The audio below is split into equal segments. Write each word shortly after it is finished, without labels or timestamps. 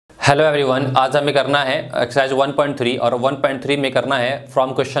Hello everyone, आज हमें करना है एक्सरसाइज 1.3 और 1.3 में करना है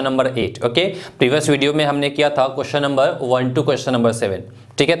from question number 8। Okay, previous video में हमने किया था question number 1 to question number 7।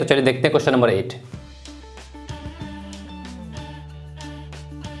 ठीक है, तो चलिए देखते हैं क्वेश्चन नंबर 8।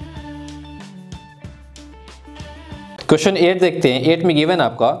 क्वेश्चन 8 देखते हैं। 8 में गिवन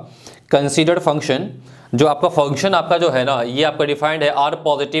आपका कंसीडर्ड फंक्शन, जो आपका फंक्शन आपका जो है ना, ये आपका डिफाइंड है आर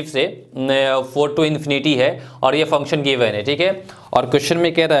पॉजिटिव से 4 टू इन्फिनिटी है और ये फंक्शन गिवन है। ठीक है, और क्वेश्चन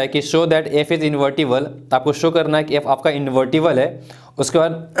में कह रहा है कि show that F is invertible. आपको शो करना है कि एफ आपका इन्वर्टिबल है। उसके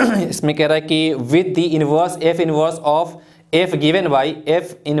बाद इसमें कह रहा है कि with the inverse F inverse of F given by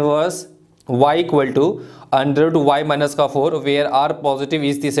F inverse y equal to under to y minus का 4 where are positive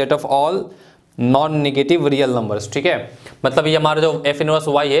is the set of all non negative real numbers. ठीक है, मतलब ये हमारा जो एफ इनवर्स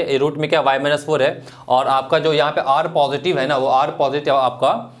y है, root में क्या y-4 है, और आपका जो यहाँ पे r पॉजिटिव है ना, वो r पॉजिटिव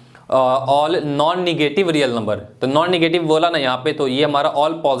आपका all non negative real number. तो नॉन निगेटिव बोला ना यहाँ पे, तो ये हमारा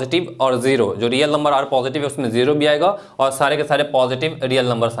ऑल पॉजिटिव और जीरो, जो रियल नंबर आर पॉजिटिव है उसमें जीरो भी आएगा और सारे के सारे पॉजिटिव रियल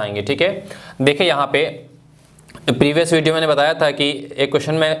नंबर्स आएंगे। ठीक है, देखिए यहाँ पे प्रीवियस वीडियो मैंने बताया था कि एक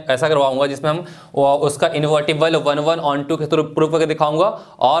क्वेश्चन में ऐसा करवाऊंगा जिसमें हम उसका इन्वर्टिबल 1 ऑन 2 के थ्रू प्रूफ करके दिखाऊंगा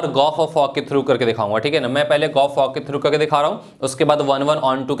और गॉफ ऑफ फॉक के थ्रू करके दिखाऊंगा। ठीक है ना, मैं पहले गॉफ फॉक के थ्रू करके दिखा रहा हूँ, उसके बाद 1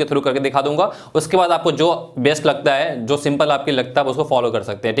 ऑन 2 के थ्रू करके दिखा दूंगा। उसके बाद आपको जो बेस्ट लगता है, जो सिंपल आपकी लगता है, उसको फॉलो कर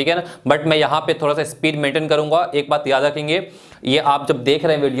सकते हैं। ठीक है ना, बट मैं यहाँ पे थोड़ा सा स्पीड मेंटेन करूंगा। एक बात याद रखेंगे, ये आप जब देख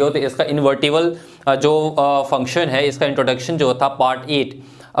रहे हैं वीडियो, तो इसका इन्वर्टिबल जो फंक्शन है, इसका इंट्रोडक्शन जो था पार्ट 8,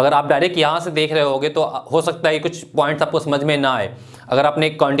 अगर आप डायरेक्ट यहाँ से देख रहे होगे तो हो सकता है कि कुछ पॉइंट्स आपको समझ में ना आए। अगर आपने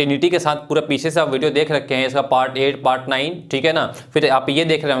एक कंटिन्यूटी के साथ पूरा पीछे से आप वीडियो देख रखे हैं, इसका पार्ट 8 पार्ट 9, ठीक है ना, फिर आप ये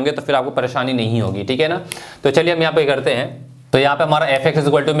देख रहे होंगे तो फिर आपको परेशानी नहीं होगी। ठीक है ना, तो चलिए हम यहाँ पे करते हैं। तो यहाँ पे हमारा एफ एक्स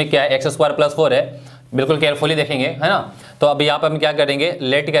इक्वल टू में क्या है, x² + 4 है। बिल्कुल केयरफुली देखेंगे, है ना। तो अब यहाँ पे हम क्या करेंगे,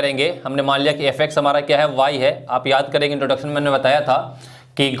 लेट करेंगे। हमने मान लिया कि एफ एक्स हमारा क्या है, y है। आप याद करेंगे इंट्रोडक्शन में मैंने बताया था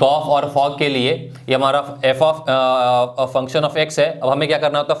कि गॉफ और फॉग के लिए ये हमारा F of function of x है। अब हमें क्या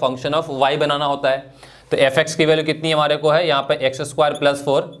करना होता है, फंक्शन ऑफ वाई बनाना होता है। तो एफ एक्स की वैल्यू कितनी हमारे को है, यहाँ पे x² +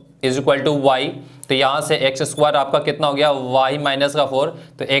 4 is equal to Y. तो यहाँ से x² आपका कितना हो गया, y-4।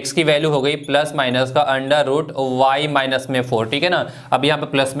 तो x की वैल्यू हो गई प्लस माइनस का अंडर रूट y-4। ठीक है ना, अब यहाँ पे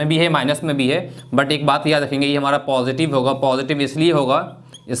प्लस में भी है माइनस में भी है, बट एक बात याद रखेंगे, ये हमारा पॉजिटिव होगा। पॉजिटिव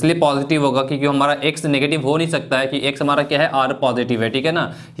इसलिए पॉजिटिव होगा क्योंकि हमारा x नेगेटिव हो नहीं सकता है, कि x हमारा क्या है, r पॉजिटिव है। ठीक है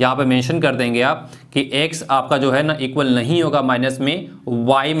ना, यहाँ पे मेंशन कर देंगे आप कि x आपका जो है ना इक्वल नहीं होगा माइनस में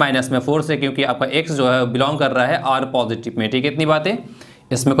y-4 से, क्योंकि आपका x जो है बिलोंग कर रहा है r पॉजिटिव में। ठीक है, इतनी बातें,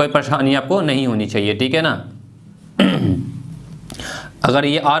 इसमें कोई परेशानी आपको नहीं होनी चाहिए। ठीक है ना, अगर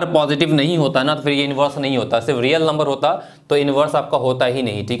ये r पॉजिटिव नहीं होता ना, तो फिर ये इन्वर्स नहीं होता। सिर्फ रियल नंबर होता तो इन्वर्स आपका होता ही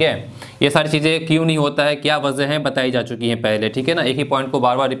नहीं। ठीक है, ये सारी चीज़ें क्यों नहीं होता है, क्या वजह है, बताई जा चुकी हैं पहले। ठीक है ना, एक ही पॉइंट को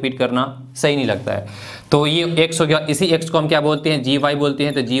बार बार रिपीट करना सही नहीं लगता है। तो ये x हो गया, इसी x को हम क्या बोलते हैं, gy बोलते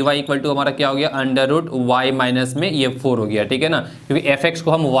हैं। तो gy इक्वल टू हमारा क्या हो गया, अंडर रूट y माइनस में ये 4 हो गया। ठीक है ना, क्योंकि fx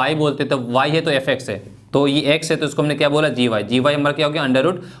को हम y बोलते हैं, तो y है तो fx है, तो ये x है तो इसको हमने क्या बोला, gy हमारा क्या हो गया, अंडर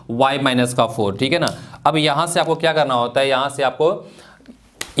रूट y-4। ठीक है ना, अब यहाँ से आपको क्या करना होता है, यहाँ से आपको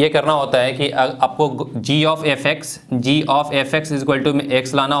ये करना होता है कि आपको g of F x is equal to में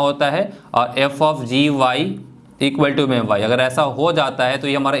x लाना होता है और f of gy equal to में y। अगर ऐसा हो जाता है तो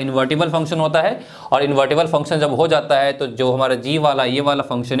ये हमारा इन्वर्टिबल फंक्शन होता है, और इन्वर्टिबल फंक्शन जब हो जाता है तो जो हमारा g वाला ये वाला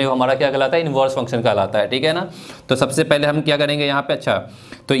फंक्शन है वो हमारा क्या कहलाता है, इन्वर्स फंक्शन कहलाता है। ठीक है ना, तो सबसे पहले हम क्या करेंगे यहाँ पे, अच्छा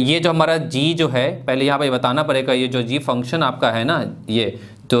तो ये जो हमारा g जो है, पहले यहाँ पे बताना पड़ेगा, ये जो g फंक्शन आपका है ना, ये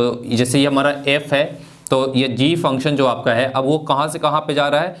तो जैसे ये हमारा f है, तो ये g फंक्शन जो आपका है, अब वो कहाँ से कहाँ पे जा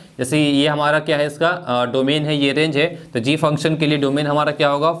रहा है, जैसे ये हमारा क्या है, इसका डोमेन है, ये रेंज है। तो g फंक्शन के लिए डोमेन हमारा क्या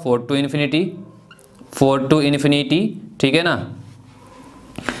होगा, 4 टू इन्फिनिटी। ठीक है ना,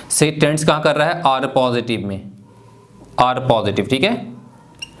 से टेंड्स कहाँ कर रहा है, r पॉजिटिव में, r पॉजिटिव। ठीक है,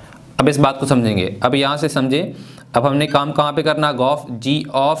 अब इस बात को समझेंगे। अब यहाँ से समझे, अब हमने काम कहाँ पे करना, Gauff g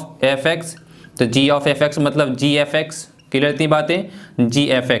of F x. तो g ऑफ एफ एक्स मतलब g एफ एक्स, क्लियर इतनी बातें, g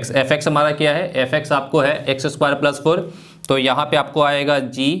एफ एक्स हमारा क्या है, एफ एक्स आपको है x² + 4। तो यहाँ पे आपको आएगा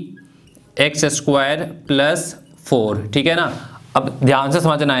g x² + 4। ठीक है ना, अब ध्यान से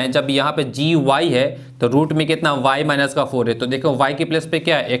समझना है, जब यहाँ पे gy है तो रूट में कितना, y-4 है। तो देखो y के प्लेस पे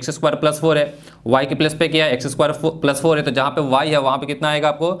क्या है, x² + 4 है, y के प्लेस पे क्या है, x² + 4 है। तो जहाँ पे y है वहाँ पे कितना आएगा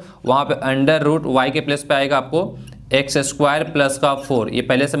आपको, वहाँ पे अंडर रूट y के प्लेस पे आएगा आपको x² + 4। ये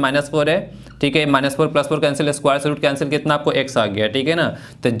पहले से -4 है। ठीक है, -4 + 4 कैंसिल, स्क्वायर से रूट कैंसिल, कितना आपको x आ गया। ठीक है ना,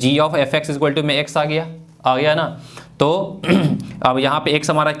 तो g of F x equal to में x आ गया ना। तो अब यहाँ पे x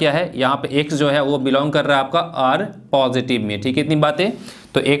हमारा क्या है, यहाँ पे x जो है वो बिलोंग कर रहा है आपका r पॉजिटिव में। ठीक है, इतनी बातें,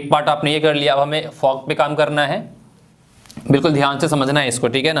 तो एक पार्ट आपने ये कर लिया। अब हमें फॉग पे काम करना है, बिल्कुल ध्यान से समझना है इसको।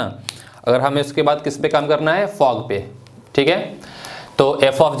 ठीक है ना, अगर हमें उसके बाद किस पे काम करना है, फॉग पे। ठीक है, तो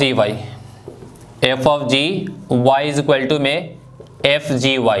F of ji Y is equal to में एफ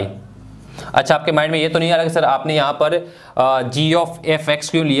जी वाई। अच्छा, आपके माइंड में ये तो नहीं आ रहा कि सर आपने यहाँ पर जी ऑफ एफ एक्स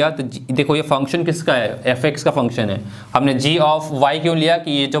क्यों लिया? तो देखो ये फंक्शन किसका है? एफ एक्स का फंक्शन है। हमने जी ऑफ वाई क्यों लिया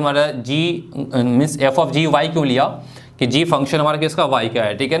कि ये जो हमारा जी means F of ji Y क्यों लिया कि जी फंक्शन हमारा किसका? वाई का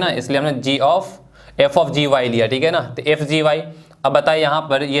है, ठीक है ना। इसलिए हमने जी of F of ji Y लिया, ठीक है ना। तो एफ जी वाई, अब बताइए यहाँ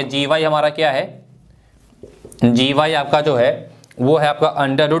पर ये जी वाई हमारा क्या है? जी वाई आपका जो है वो है आपका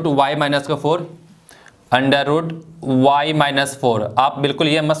अंडर रूट वाई माइनस का 4, अंडर रूट वाई माइनस 4। आप बिल्कुल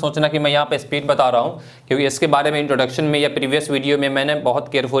ये मत सोचना कि मैं यहाँ पे स्पीड बता रहा हूँ, क्योंकि इसके बारे में इंट्रोडक्शन में या प्रीवियस वीडियो में मैंने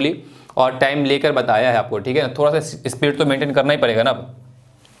बहुत केयरफुली और टाइम लेकर बताया है आपको, ठीक है ना। थोड़ा सा स्पीड तो मेंटेन करना ही पड़ेगा ना।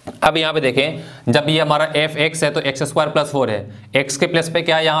 अब यहाँ पे देखें, जब ये हमारा एफ एक्स है तो एक्स स्क्वायर प्लस 4 है, एक्स के प्लस पे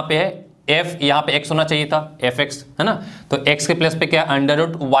क्या है यहाँ पे है एफ, यहाँ पे एक्स होना चाहिए था, एफ एक्स है ना। तो एक्स के प्लस पे क्या है अंडर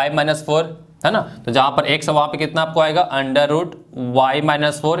रूट वाई माइनस 4 है ना। तो जहाँ पर एक्स है वहाँ पे कितना आपको आएगा? Under root Y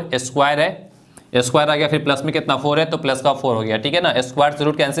minus 4, square है, स्क्वायर आ गया, फिर प्लस में कितना 4 है तो प्लस का 4 हो गया, ठीक है ना। स्क्वायर से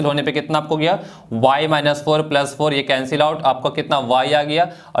रूट कैंसिल होने पे कितना आपको गया? y माइनस 4 प्लस 4, ये कैंसिल आउट, आपको कितना y आ गया।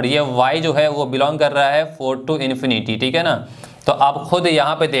 और ये y जो है वो बिलोंग कर रहा है 4 टू इन्फिनिटी, ठीक है ना। तो आप खुद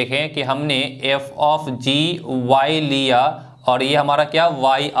यहाँ पे देखें कि हमने एफ ऑफ जी वाई लिया और ये हमारा क्या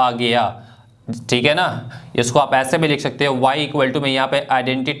y आ गया, ठीक है ना। इसको आप ऐसे भी लिख सकते हो y इक्वल टू में यहाँ पे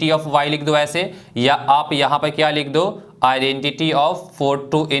आइडेंटिटी ऑफ y लिख दो ऐसे, या आप यहाँ पे क्या लिख दो? आइडेंटिटी ऑफ 4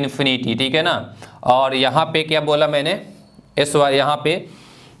 टू इन्फिनिटी, ठीक है ना। और यहाँ पे क्या बोला मैंने? इस बार यहाँ पे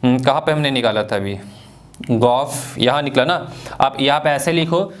कहाँ पे हमने निकाला था अभी? गॉफ यहाँ निकला ना। आप यहाँ पे ऐसे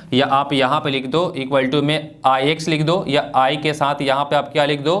लिखो, या आप यहाँ पे लिख दो इक्वल टू में आई एक्स लिख दो, या आई के साथ यहाँ पे आप क्या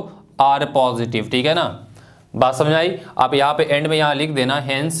लिख दो? आर पॉजिटिव, ठीक है ना। बात समझ आई? आप यहाँ पे एंड में यहाँ लिख देना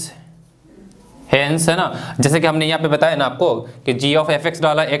हेंस है ना। जैसे कि हमने यहाँ पे बताया ना आपको कि जी ऑफ एफ एक्स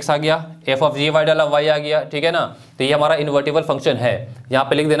डाला एक्स आ गया, एफ ऑफ जी वाई डाला वाई आ गया, ठीक है ना। तो ये हमारा इन्वर्टिबल फंक्शन है। यहाँ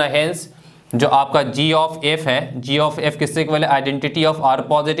पे लिख देना हेंस जो आपका जी ऑफ एफ है, जी ऑफ एफ किससे इक्वल है? आइडेंटिटी ऑफ आर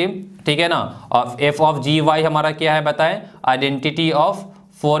पॉजिटिव, ठीक है ना। और एफ ऑफ जी वाई हमारा क्या है बताएं? आइडेंटिटी ऑफ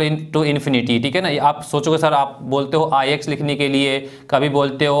 4 टू इन्फिनिटी, ठीक है ना। ये आप सोचोगे सर आप बोलते हो आई एक्स लिखने के लिए, कभी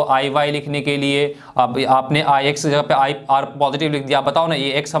बोलते हो आई वाई लिखने के लिए, अब आपने आई एक्स जगह पे आई आर पॉजिटिव लिख दिया। आप बताओ ना,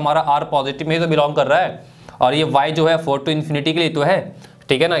 ये एक्स हमारा आर पॉजिटिव में ही तो बिलोंग कर रहा है, और ये वाई जो है 4 टू इन्फिनिटी के लिए तो है,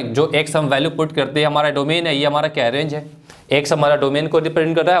 ठीक है ना। जो एक्स हम वैल्यू पुट करते हैं हमारा डोमेन है, ये हमारा क्या रेंज है? एक्स हमारा डोमेन को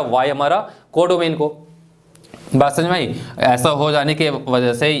रिप्रेजेंट कर रहा है, वाई हमारा को डोमेन को। बात समझ में आई? ऐसा हो जाने की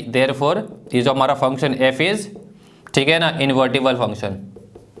वजह से देयरफॉर ये जो हमारा फंक्शन एफ इज, ठीक है ना, इन्वर्टिबल फंक्शन,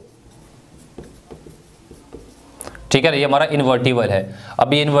 ठीक है ना। ये हमारा इन्वर्टिबल है।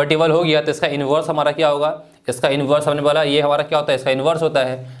 अब ये इन्वर्टिबल हो गया तो इसका इन्वर्स हमारा क्या होगा? इसका इन्वर्स हमने बोला ये हमारा क्या होता है? इसका इन्वर्स होता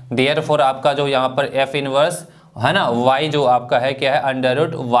है। देयरफॉर आपका जो यहाँ पर एफ इन्वर्स है ना, y जो आपका है क्या है? अंडर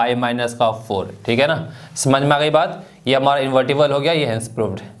रूट वाई माइनस का 4, ठीक है ना। समझ में आ गई बात? ये हमारा इन्वर्टिबल हो गया, ये हेंस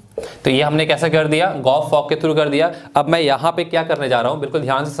प्रूव्ड। तो ये हमने कैसे कर दिया? गॉफ फॉक के थ्रू कर दिया। अब मैं यहाँ पे क्या करने जा रहा हूँ, बिल्कुल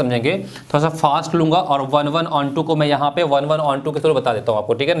ध्यान से समझेंगे, थोड़ा सा फास्ट लूंगा और 1 1 ऑन 2 को मैं यहाँ पे 1 1 ऑन 2 के थ्रू बता देता हूँ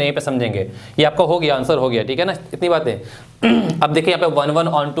आपको, ठीक है ना। यहीं पे समझेंगे, ये आपका हो गया, आंसर हो गया, ठीक है ना। इतनी बातें। अब देखिए यहाँ पे 1 1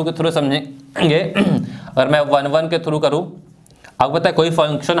 ऑन 2 के थ्रू समझेंगे। अगर मैं 1 1 के थ्रू करूँ, आपको पता है कोई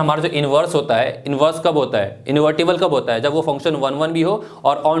फंक्शन हमारा जो इन्वर्स होता है, इन्वर्स कब होता है? इन्वर्टिबल कब होता है? जब वो फंक्शन 1 1 भी हो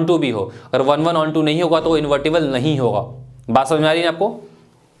और ऑन 2 भी हो। अगर 1 1 ऑन 2 नहीं होगा तो वो इन्वर्टिबल नहीं होगा। बात समझ में आ रही है आपको?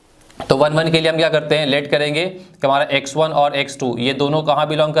 तो 1 1 के लिए हम क्या करते हैं? लेट करेंगे कि हमारा x1 और x2 ये दोनों कहाँ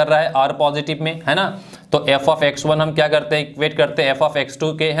बिलोंग कर रहा है? आर पॉजिटिव में, है ना। तो f ऑफ x1 हम क्या करते हैं? इक्वेट करते हैं f ऑफ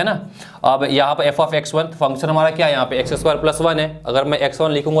x2 के, है ना। अब यहाँ पर f ऑफ x1 फंक्शन हमारा क्या है? यहाँ पे x स्क्वायर प्लस 1 है। अगर मैं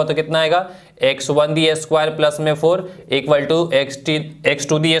x1 लिखूंगा तो कितना आएगा? x1 दी स्क्वायर प्लस में 4 equal to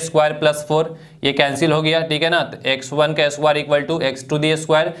x2 the square plus 4, ये कैंसिल हो गया, ठीक है ना। तो x1 का square equal to x2 the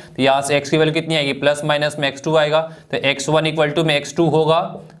square, तो यहाँ से x की वैल्यू कितनी आएगी? प्लस माइनस में x2 आएगा, तो x1 इक्वल टू में x2 होगा,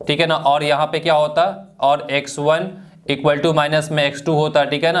 ठीक है ना। और यहाँ पे क्या होता? और x1 इक्वल टू माइनस में x2 होता,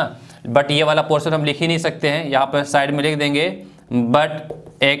 ठीक है ना। बट ये वाला पोर्शन हम लिख ही नहीं सकते हैं, यहाँ पर साइड में लिख देंगे but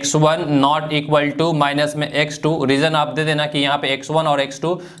x1 not equal to minus में x2। रीजन आप दे देना कि यहाँ पे x1 और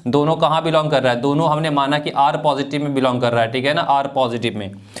x2 दोनों कहाँ बिलोंग कर रहा है? दोनों हमने माना कि r पॉजिटिव में बिलोंग कर रहा है, ठीक है ना, r पॉजिटिव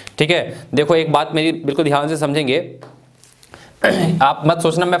में, ठीक है। देखो एक बात मेरी बिल्कुल ध्यान से समझेंगे, आप मत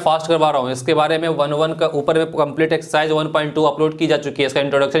सोचना मैं फास्ट करवा रहा हूँ। इसके बारे में 1 1 का ऊपर में कंप्लीट एक्सरसाइज 1.2 अपलोड की जा चुकी है, इसका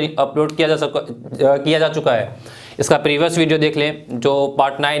इंट्रोडक्शन अपलोड किया जा चुका है। इसका प्रीवियस वीडियो देख लें जो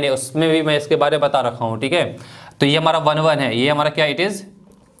पार्ट 9 है, उसमें भी मैं इसके बारे में बता रखा हूँ, ठीक है। तो ये हमारा 1 1 है, ये हमारा क्या? इट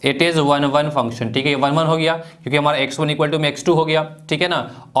इज 1 1 फंक्शन, ठीक है। 1 1 हो गया क्योंकि हमारा x1 इक्वल टू में x2 हो गया, ठीक है ना।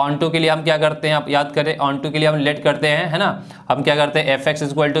 ऑन 2 के लिए हम क्या करते हैं? आप याद करें, ऑन 2 के लिए हम लेट करते हैं, है ना। हम क्या करते हैं? fx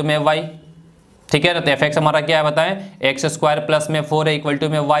इक्वल टू में y, ठीक है ना। तो fx हमारा क्या है बताएं? x स्क्वायर प्लस में 4 है इक्वल टू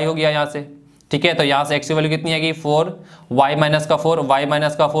में y हो गया यहाँ से, ठीक है। तो यहाँ से x की वैल्यू कितनी आएगी 4, y माइनस का 4, y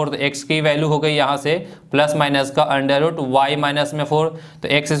माइनस का 4, तो x की वैल्यू हो गई यहाँ से प्लस माइनस का अंडर रूट y माइनस में 4, तो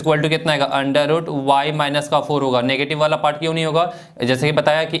x इक्वल टू कितना आएगा अंडर रूट y माइनस का 4 होगा। नेगेटिव वाला पार्ट क्यों नहीं होगा, जैसे कि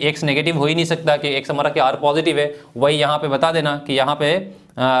बताया कि x नेगेटिव हो ही नहीं सकता कि x हमारा क्या r पॉजिटिव है, वही यहाँ पे बता देना कि यहाँ पे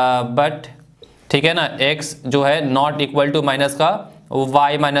बट ठीक है ना x जो है नॉट इक्वल टू माइनस का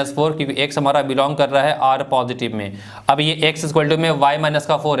y माइनस 4, क्योंकि x हमारा बिलोंग कर रहा है r पॉजिटिव में। अब ये x इक्वल टू में y माइनस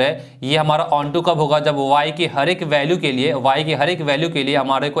का 4 है, ये हमारा ऑन टू कब होगा, जब y की हर एक वैल्यू के लिए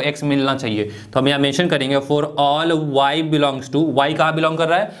हमारे को x मिलना चाहिए। तो हम यहाँ मेंशन करेंगे for all y belongs to, y कहाँ बिलोंग कर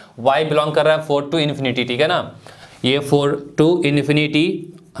रहा है, y बिलोंग कर रहा है 4 टू इन्फिनिटी, ठीक है ना, ये 4 टू इन्फिनिटी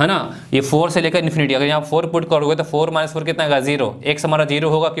है ना, ये 4 से लेकर इन्फिनिटी। अगर यहाँ 4 पुट करोगे तो 4 माइनस 4 कितना आएगा 0, x हमारा 0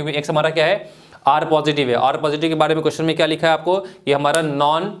 होगा क्योंकि x हमारा क्या है आर पॉजिटिव है। आर पॉजिटिव के बारे में क्वेश्चन में क्या लिखा है आपको, ये हमारा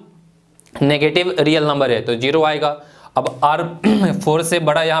नॉन नेगेटिव रियल नंबर है तो 0 आएगा। अब आर 4 से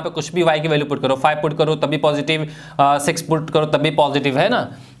बड़ा यहाँ पे कुछ भी y की वैल्यू पुट करो, 5 पुट करो तभी पॉजिटिव, 6 पुट करो तभी पॉजिटिव, है ना,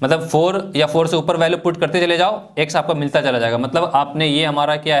 मतलब 4 या 4 से ऊपर वैल्यू पुट करते चले जाओ x आपको मिलता चला जाएगा। मतलब आपने ये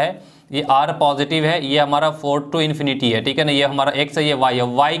हमारा क्या है, ये r पॉजिटिव है, ये हमारा 4 टू इन्फिनिटी है, ठीक है ना, ये हमारा x है, ये y है,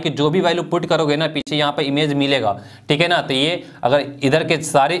 y की जो भी वैल्यू पुट करोगे ना पीछे यहाँ पे इमेज मिलेगा, ठीक है ना। तो ये अगर इधर के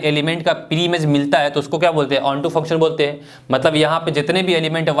सारे एलिमेंट का प्री इमेज मिलता है तो उसको क्या बोलते हैं, ऑन टू फंक्शन बोलते हैं। मतलब यहाँ पे जितने भी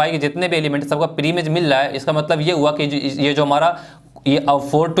एलिमेंट है, y के जितने भी एलिमेंट सबका प्री इमेज मिल रहा है, इसका मतलब ये हुआ कि ये जो हमारा ये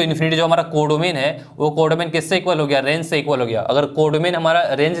 4 टू इन्फिनिटी जो हमारा कोडोमेन है, वो कोडोमेन किससे इक्वल हो गया, रेंज से इक्वल हो गया। अगर कोडोमेन हमारा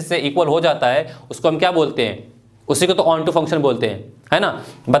रेंज से इक्वल हो जाता है उसको हम क्या बोलते हैं, उसी को तो ऑन टू फंक्शन बोलते हैं, है ना।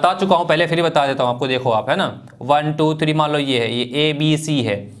 बता चुका हूं पहले, फिर ही बता देता हूं आपको, देखो आप, है ना, 1 2 3 मान लो ये है, ये ABC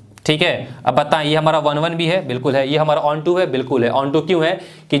है, ठीक है। अब बताएं ये हमारा 1 1 भी है, बिल्कुल है, ये हमारा ऑन टू है, बिल्कुल है। ऑन टू क्यों है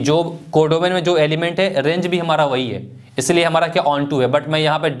कि जो कोडोमेन में जो एलिमेंट है रेंज भी हमारा वही है, इसलिए हमारा क्या ऑन टू है। बट मैं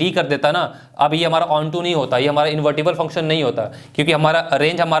यहाँ पे डी कर देता ना, अब ये हमारा ऑन टू नहीं होता, ये हमारा इन्वर्टिबल फंक्शन नहीं होता, क्योंकि हमारा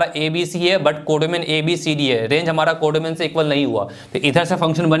रेंज हमारा ABC है बट कोडोमेन ABCD है, रेंज हमारा कोडोमेन से इक्वल नहीं हुआ, तो इधर से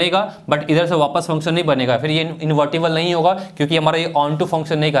फंक्शन बनेगा बट इधर से वापस फंक्शन नहीं बनेगा, फिर ये इन्वर्टिबल नहीं होगा क्योंकि हमारा ये ऑन टू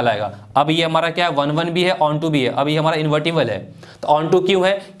फंक्शन नहीं कहलाएगा। अब ये हमारा क्या है 1 1 भी है, ऑन टू भी है, अब ये हमारा इन्वर्टिबल है। तो ऑन टू क्यों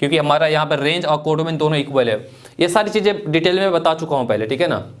है, क्योंकि हमारा यहाँ पर रेंज और कोडोमेन दोनों इक्वल है। ये सारी चीजें डिटेल में बता चुका हूँ पहले, ठीक है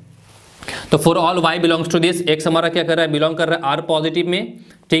ना। तो for all y belongs to this, x हमारा क्या कर रहा है, बिलोंग कर रहा है r पॉजिटिव में,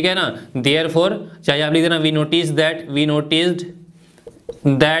 ठीक है ना। देयरफॉर चाहे आप लिख देना वी नोटिस्ड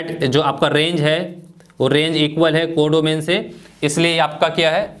दैट जो आपका रेंज है वो रेंज इक्वल है कोडोमेन से, इसलिए आपका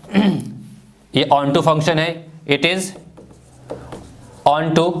क्या है ये ऑन टू फंक्शन है, इट इज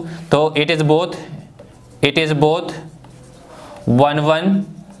ऑन टू, तो it is both 1 1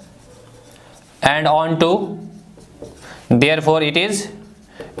 and on to, therefore it is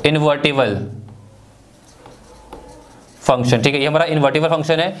invertible function, ठीक है। ये हमारा इन्वर्टिबल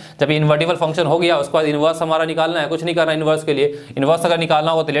फंक्शन है। जब ये इन्वर्टिबल फंक्शन हो गया उसके बाद इन्वर्स हमारा निकालना है, कुछ नहीं करना इन्वर्स के लिए। इन्वर्स अगर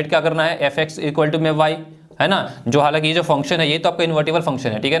निकालना हो तो लेट क्या करना है, fx इक्वल टू में y, है ना, जो हालांकि ये जो फंक्शन है ये तो आपका इन्वर्टिबल फंक्शन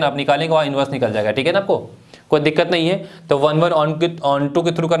है, ठीक है ना, आप निकालेंगे वहाँ इन्वर्स निकल जाएगा, ठीक है ना, आपको कोई दिक्कत नहीं है। तो 1 1 ऑन टू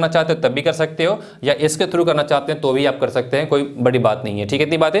के थ्रू करना चाहते हो तब भी कर सकते हो, या इसके थ्रू करना चाहते हैं तो भी आप कर सकते हैं, कोई बड़ी बात नहीं है, ठीक है।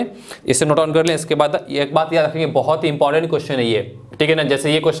 इतनी बातें इसे नोट डाउन कर लें। इसके बाद एक बात याद रखेंगे, बहुत ही इंपॉर्टेंट क्वेश्चन है ये, ठीक है ना।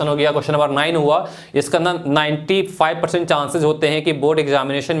 जैसे ये क्वेश्चन हो गया, क्वेश्चन नंबर 9 हुआ, इसका ना 95% चांसेस होते हैं कि बोर्ड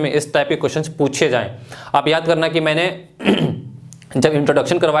एग्जामिनेशन में इस टाइप के क्वेश्चन पूछे जाएं। आप याद करना कि मैंने जब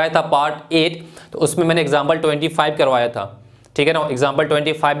इंट्रोडक्शन करवाया था पार्ट 8 तो उसमें मैंने एग्जाम्पल 25 करवाया था, ठीक है ना। एग्जाम्पल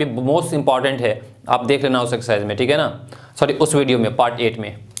 25 भी मोस्ट इंपॉर्टेंट है, आप देख लेना उस एक्सरसाइज में, ठीक है ना, सॉरी उस वीडियो में पार्ट 8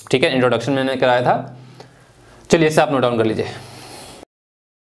 में, ठीक है, इंट्रोडक्शन मैंने कराया था। चलिए इसे आप नोट डाउन कर लीजिए।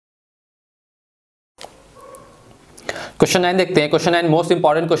 क्वेश्चन 9 देखते हैं। क्वेश्चन 9 मोस्ट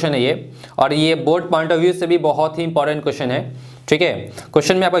इंपॉर्टेंट क्वेश्चन है ये, और ये बोर्ड पॉइंट ऑफ व्यू से भी बहुत ही इंपॉर्टेंट क्वेश्चन है, ठीक है।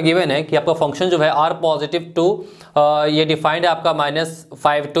 क्वेश्चन में आपका गिवन है कि आपका फंक्शन जो है r पॉजिटिव टू ये डिफाइंड है आपका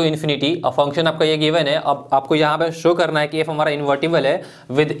 -5 टू इन्फिनिटी, और फंक्शन आपका ये गिवन है। अब आपको यहाँ पे शो करना है कि f हमारा इन्वर्टिबल है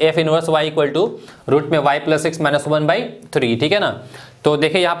with f inverse y equal to root में y प्लस 6 माइनस 1/3, ठीक है ना। तो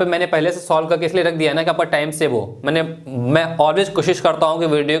देखिए यहाँ पे मैंने पहले से सॉल्व करके इसलिए रख दिया ना कि आपका टाइम सेव हो। मैं ऑलवेज कोशिश करता हूँ कि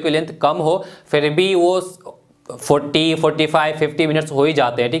वीडियो की लेंथ कम हो, फिर भी वो 40 45 50 मिनट्स हो ही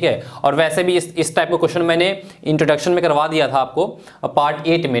जाते हैं, ठीक है। और वैसे भी इस टाइप का क्वेश्चन मैंने इंट्रोडक्शन में करवा दिया था आपको पार्ट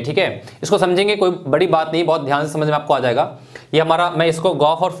 8 में, ठीक है। इसको समझेंगे, कोई बड़ी बात नहीं, बहुत ध्यान से समझ में आपको आ जाएगा। ये हमारा, मैं इसको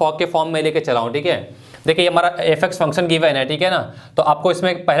गॉफ और फॉग के फॉर्म में लेके चला हूँ, ठीक है। देखिए ये हमारा fx फंक्शन गिवन है, ठीक है ना। तो आपको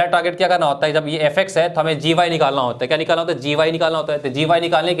इसमें पहला टारगेट क्या करना होता है, जब ये fx है तो हमें gy निकालना होता है। क्या निकालना होता है, gy निकालना होता है। तो gy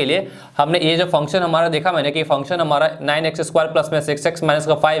निकालने के लिए हमने ये जो फंक्शन हमारा देखा मैंने कि फंक्शन हमारा 9x स्क्वायर प्लस में 6x माइनस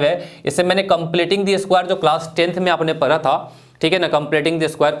का 5 है, इससे मैंने कंप्लीटिंग द स्क्वायर जो क्लास 10th में आपने पढ़ा था, ठीक है ना, कंप्लीटिंग द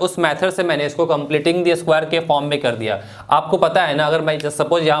स्क्वायर, उस मेथड से मैंने इसको कंप्लीटिंग द स्क्वायर के फॉर्म में कर दिया। आपको पता है ना, अगर मैं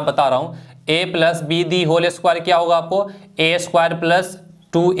सपोज यहाँ बता रहा हूँ a plus be the whole square क्या होगा आपको, a square plus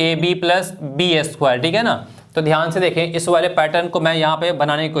 2ab plus B square, ठीक है ना। तो ध्यान से देखें, इस वाले पैटर्न को मैं यहाँ पे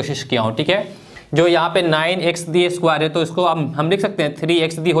बनाने की कोशिश किया हूँ, ठीक है। जो यहाँ पे 9x दी स्क्वायर है तो इसको हम लिख सकते हैं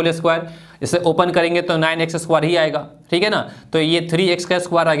 3x दी होल स्क्वायर। इसे ओपन करेंगे तो 9x स्क्वायर ही आएगा, ठीक है ना। तो ये 3x का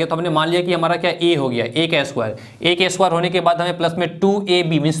स्क्वायर आ गया, तो हमने मान लिया कि हमारा क्या a हो गया, a का स्क्वायर। a का स्क्वायर होने के बाद हमें प्लस में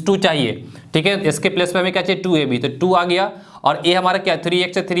 2ab मीन्स 2 चाहिए, ठीक है। इसके प्लस में हमें क्या चाहिए, 2ab, तो 2 आ गया। और a हमारा क्या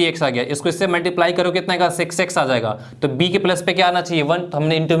 3x से 3x आ गया, इसको इससे मल्टीप्लाई करो कितना आएगा, 6x आ जाएगा। तो b के प्लस पे क्या आना चाहिए, 1, तो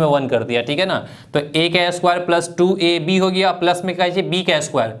हमने इंटू में 1 कर दिया, ठीक है ना। तो a का स्क्वायर प्लस 2ab हो गया, प्लस में क्या चाहिए b का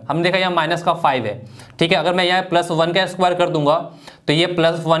स्क्वायर। हमने देखा यहाँ माइनस का 5 है, ठीक है। अगर मैं यहाँ प्लस 1 का स्क्वायर कर दूंगा तो ये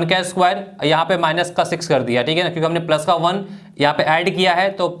प्लस 1 का स्क्वायर यहाँ पे माइनस का 6 कर दिया, ठीक है ना, क्योंकि हमने प्लस का 1 यहाँ पे ऐड किया है।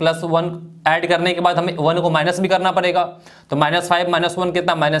 तो प्लस 1 ऐड करने के बाद हमें 1 को माइनस भी करना पड़ेगा, तो -5 -1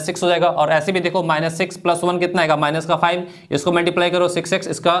 कितना, -6 हो जाएगा। और ऐसे भी देखो -6 + 1 कितना आएगा, माइनस का 5, इसको मल्टीप्लाई करो 6x,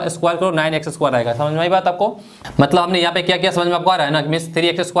 इसका स्क्वायर करो 9x स्क्वायर आएगा। समझ में आई बात आपको, मतलब हमने यहाँ पे क्या किया समझ में आपको आ रहा है ना, मीन्स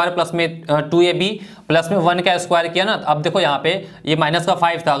 3x स्क्वायर प्लस में 2ab प्लस में 1 का स्क्वायर किया ना। अब देखो यहाँ पे ये माइनस का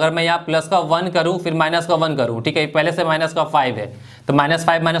 5 था, अगर मैं यहाँ प्लस का 1 करूँ फिर माइनस का 1 करूँ, ठीक है, पहले से माइनस का 5 है, तो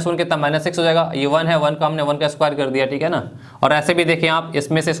 -5 -1 कितना, -6 हो जाएगा। ये 1 है, 1 का हमने 1 का स्क्वायर कर दिया, ठीक है ना। और ऐसे भी देखिए आप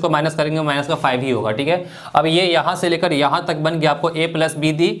इसमें से इसको माइनस करेंगे माइनस का 5 ही होगा, ठीक है। अब ये यहाँ से लेकर यहाँ तक बन गया आपको a plus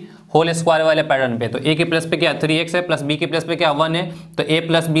be the whole square वाले पैटर्न पे। तो a के प्लस पे क्या 3x है, प्लस b के प्लस पे क्या 1 है, तो a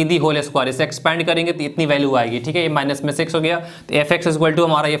plus be the whole square, इसे एक्सपेंड करेंगे तो इतनी वैल्यू आएगी, ठीक है। ये माइनस में 6 हो गया, तो fx इक्वल टू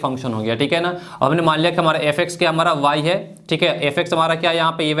हमारा ये फंक्शन हो गया, ठीक है ना। अब हमने मान लिया कि हमारा fx क्या हमारा y है, ठीक है। fx हमारा क्या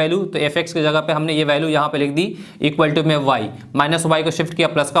यहाँ पे ये वैल्यू, तो fx की जगह पे हमने ये वैल्यू यहाँ पे लिख दी इक्वल टू में y, माइनस y को शिफ्ट किया,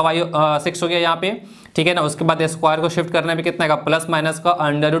 प्लस का y 6 हो गया यहाँ पे, ठीक है ना। उसके बाद स्क्वायर को शिफ्ट करने में कितना आएगा, प्लस माइनस का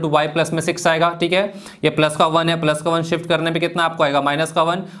अंडर रूट y प्लस में 6 आएगा, ठीक है। ये प्लस का 1 है, प्लस का 1 शिफ्ट करने पे कितना आपको आएगा, माइनस का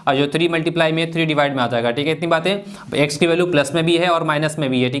 1, और जो 3 मल्टीप्लाई में 3 डिवाइड में आ जाएगा, ठीक है। इतनी बातें। अब x की वैल्यू प्लस में भी है और माइनस में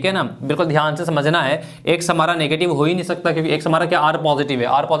भी है, ठीक है ना। बिल्कुल ध्यान से समझना है, x हमारा नेगेटिव हो ही नहीं सकता, क्योंकि x हमारा क्या r पॉजिटिव है,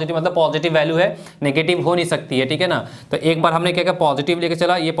 r पॉजिटिव मतलब पॉजिटिव वैल्यू है, नेगेटिव हो नहीं सकती है, ठीक है ना। तो एक बार हमने क्या किया, पॉजिटिव लेके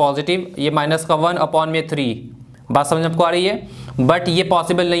चला, ये पॉजिटिव, ये माइनस का 1 अपॉन में 3, बात समझ आपको आ रही है। बट ये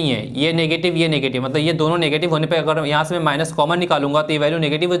पॉसिबल नहीं है, ये नेगेटिव, मतलब ये दोनों नेगेटिव होने पे अगर यहाँ से मैं माइनस कॉमन निकालूंगा तो ये वैल्यू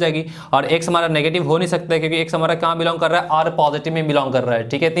नेगेटिव हो जाएगी। और x हमारा नेगेटिव हो नहीं सकता है, क्योंकि x हमारा कहाँ बिलोंग कर रहा है, r पॉजिटिव में बिलोंग कर रहा है,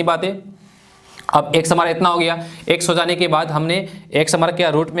 ठीक है। इतनी बातें। अब x हमारा इतना हो गया, x हो जाने के बाद हमने x हमारा क्या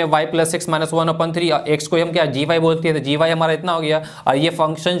रूट में y प्लस 6 माइनस 1/3, और x को हम क्या gy बोलते हैं, तो gy हमारा इतना हो गया। और ये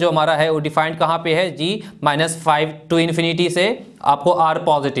फंक्शन जो हमारा है वो डिफाइंड कहाँ पे है, g -5 टू इन्फिनिटी से आपको r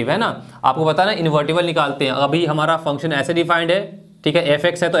पॉजिटिव है ना। आपको पता ना इन्वर्टिबल निकालते हैं, अभी हमारा फंक्शन ऐसे डिफाइंड है, ठीक है,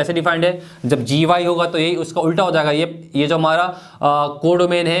 fx है तो ऐसे डिफाइंड है। जब gy होगा तो यही उसका उल्टा हो जाएगा, ये जो हमारा को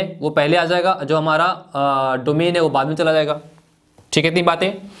डोमेन है वो पहले आ जाएगा, जो हमारा डोमेन है वो बाद में चला जाएगा, ठीक है। इतनी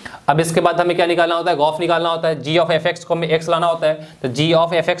बातें। अब इसके बाद हमें क्या निकालना होता है, गॉफ निकालना होता है, g ऑफ fx को हमें x लाना होता है, तो g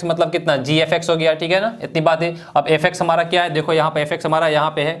ऑफ fx मतलब कितना, gfx हो गया, ठीक है ना। इतनी बातें। अब fx हमारा क्या है, देखो यहाँ पे fx हमारा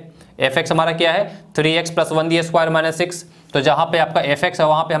यहाँ पे है, fx हमारा क्या है 3x + 1 दी स्क्वायर माइनस 6, तो जहाँ पे आपका fx है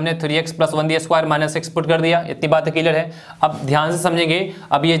वहाँ पे हमने 3x + 1 दी स्क्वायर माइनस 6 पुट कर दिया। इतनी बातें क्लियर है। अब ध्यान से समझेंगे,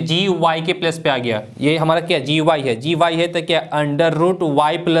 अब ये gy के प्लस पे आ गया, ये हमारा क्या gy है तो क्या under root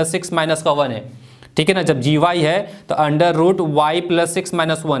y plus 6 minus का 1 है, ठीक है ना। जब gy है तो under root y plus 6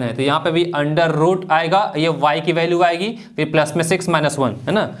 minus 1 है, तो यहाँ पे भी अंडर रूट आएगा, ये y की वैल्यू आएगी, फिर प्लस में 6 माइनस 1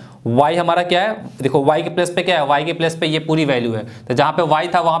 है ना। y हमारा क्या है, देखो y के प्लस पे क्या है, y के प्लस पे ये पूरी वैल्यू है, तो जहाँ पे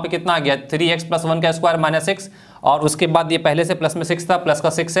y था वहाँ पे कितना आ गया 3x + 1 का स्क्वायर माइनस 6, और उसके बाद ये पहले से प्लस में 6 था, प्लस का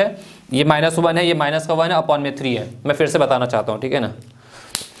 6 है, ये -1 है, ये माइनस का 1 है, अपॉन में 3 है। मैं फिर से बताना चाहता हूँ, ठीक है ना,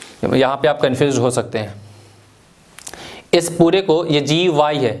 यहाँ पे आप कन्फ्यूज हो सकते हैं। इस पूरे को ये gy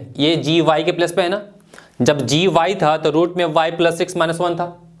है, ये gy के प्लस पे है ना। जब gy था तो रूट में y प्लस 6 माइनस 1 था,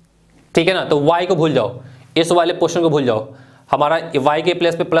 ठीक है ना। तो y को भूल जाओ, इस वाले पोर्शन को भूल जाओ। हमारा y के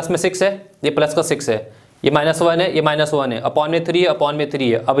प्लस पे प्लस में 6 है, ये प्लस का 6 है, ये -1 है, ये -1 है, अपॉन में 3 है, अपॉन में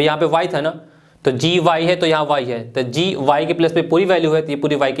 3 है। अब यहाँ पे y था ना, तो gy है तो यहाँ y है, तो gy के प्लस पे पूरी वैल्यू है, तो ये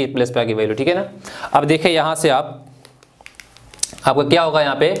पूरी y के प्लस पे आ गई वैल्यू, ठीक है ना। अब देखिए यहाँ से आपको क्या होगा,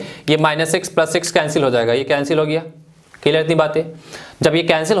 यहाँ पे ये -6 + 6 कैंसिल हो जाएगा, ये कैंसिल हो गया, क्लियर इतनी बातें। जब ये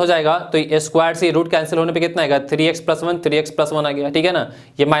कैंसिल हो जाएगा तो ये स्क्वायर से रूट कैंसिल होने पे कितना आएगा 3x + 1 3x + 1 आ गया, ठीक है ना।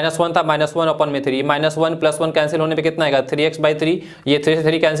 ये -1 था, -1 अपॉन में 3, -1 + 1 कैंसिल होने पे कितना आएगा 3x/3, ये 3 से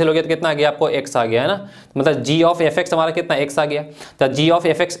 3 कैंसिल हो गया तो कितना आ गया आपको x आ गया है ना। मतलब g ऑफ fx हमारा कितना x आ गया, तो g ऑफ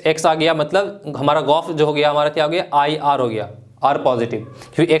fx x आ गया, मतलब हमारा गॉफ जो हो गया हमारा क्या हो गया IR हो गया, r पॉजिटिव,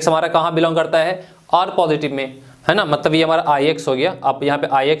 क्योंकि x हमारा कहाँ बिलोंग करता है r पॉजिटिव में, है ना। मतलब ये हमारा ix हो गया, आप यहाँ पे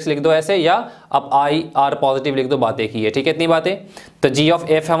ix लिख दो ऐसे, या आप IR पॉजिटिव लिख दो, बात एक ही है, ठीक है। इतनी बातें। तो g ऑफ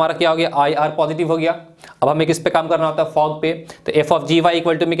f हमारा क्या हो गया IR पॉजिटिव हो गया। अब हमें किस पे काम करना होता है, फॉग पे, तो f of gy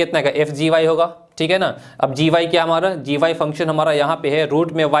equal to में कितना है fgy होगा, ठीक है ना। अब gy क्या हमारा, gy फंक्शन हमारा यहाँ पे है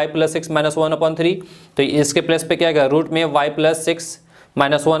रूट में y प्लस 6 माइनस 1/3, तो इसके प्लस पे क्या है रूट में y प्लस 6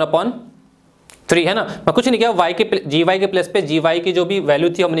 -1/3 है ना। मैं कुछ नहीं किया, जी वाई के प्लेस पे जी वाई की जो भी वैल्यू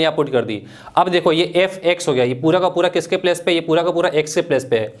थी हमने यहाँ पुट कर दी। अब देखो ये एफ एक्स हो गया, ये पूरा का पूरा किसके प्लेस पे, ये पूरा का पूरा एक्स के प्लेस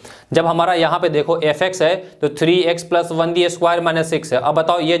पे है। जब हमारा यहाँ पे देखो एफ एक्स है तो 3x + 1d² - 6 है। अब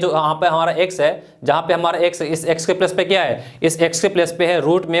बताओ ये जो यहाँ पे हमारा x है, जहाँ पे हमारा x है, इस x के प्लेस पे क्या है, इस x के प्लेस पे है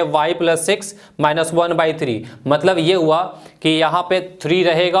रूट में y + 6 - 1/3। मतलब ये हुआ कि यहाँ पे 3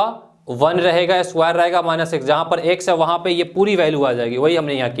 रहेगा, 1 रहेगा, स्क्वायर रहेगा, -6। जहाँ पर x है वहाँ पे ये पूरी वैल्यू आ जाएगी, वही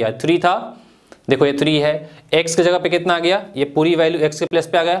हमने यहाँ किया। 3 था, देखो ये 3 है, x की जगह पे कितना आ गया, ये पूरी वैल्यू x के प्लेस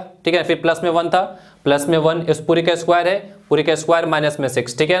पे आ गया, ठीक है। फिर प्लस में 1 था, प्लस में 1 इस पूरी का स्क्वायर है, पूरी का स्क्वायर माइनस में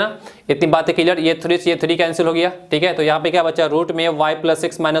 6, ठीक है ना। इतनी बातें क्लियर। ये 3 कैंसिल हो गया, ठीक है। तो यहाँ पे क्या बचा, रूट में y +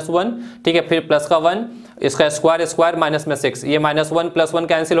 6 - 1, ठीक है। फिर प्लस का 1, इसका स्क्वायर माइनस में 6, ये -1 + 1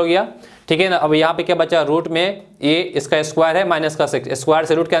 कैंसिल हो गया, ठीक है ना। अब यहाँ पे क्या बचा, रूट में ये इसका स्क्वायर है माइनस का 6, स्क्वायर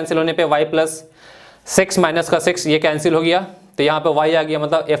से रूट कैंसिल होने पे y + 6 - का 6 ये कैंसिल हो गया। तो यहाँ पे y आ गया,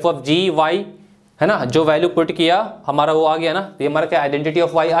 मतलब f(g(y) है ना, जो वैल्यू पुट किया हमारा वो आ गया ना। ये हमारा क्या, आइडेंटिटी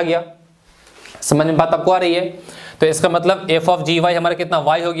ऑफ y आ गया। समझ में बात आपको आ रही है। तो इसका मतलब f(g(y) हमारा कितना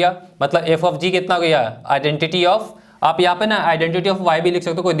y हो गया, मतलब f(g) कितना हो गया, आइडेंटिटी ऑफ, आप यहाँ पे ना आइडेंटिटी ऑफ y भी लिख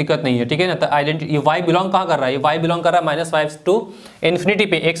सकते हो, कोई दिक्कत नहीं है, ठीक है ना। तो आइडेंटिटी y बिलोंग कहाँ कर रहा है, ये y बिलोंग कर रहा है -5 to ∞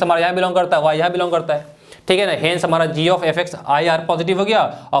 पे, x हमारा यहाँ बिलोंग करता है, y यहाँ बिलोंग करता है, ठीक है ना। हेंस हमारा g of fx i r positive हो गया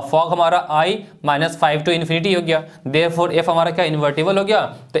और फॉग हमारा i -5 to ∞ हो गया। देयरफॉर f हमारा क्या, इन्वर्टिबल हो गया।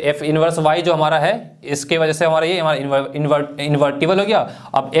 तो f इनवर्स y जो हमारा है, इसके वजह से हमारा ये हमारा इन्वर्टिबल हो गया।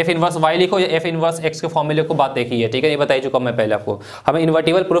 अब f इनवर्स y लिखो या f इनवर्स x के फॉर्मूले को बात देखी है, ठीक है, ये बताई चुका मैं पहले आपको। हमें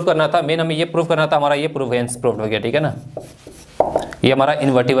इन्वर्टिबल प्रूफ करना था, मेन हमें ये प्रूफ करना था, हमारा ये प्रूफ हेंस प्रूफ हो गया, ठीक है ना। ये हमारा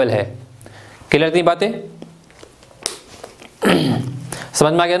इन्वर्टिबल है। क्लियर थी बातें,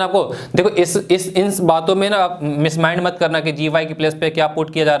 समझ में आ गया ना आपको। देखो इन बातों में ना आप मिसमाइंड मत करना कि जी वाई की प्लेस पे क्या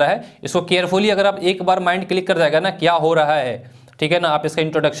पुट किया जा रहा है। इसको केयरफुली अगर आप एक बार माइंड क्लिक कर जाएगा ना क्या हो रहा है, ठीक है ना। आप इसका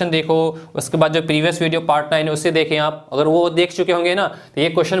इंट्रोडक्शन देखो, उसके बाद जो प्रीवियस वीडियो पार्ट 9 है उससे देखें आप, अगर वो देख चुके होंगे ना तो ये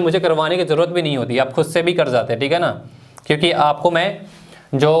क्वेश्चन मुझे करवाने की जरूरत भी नहीं होती, आप खुद से भी कर जाते हैं, ठीक है ना। क्योंकि आपको मैं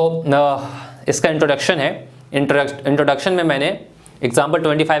जो इसका इंट्रोडक्शन है, इंट्रोडक्शन में मैंने एग्जाम्पल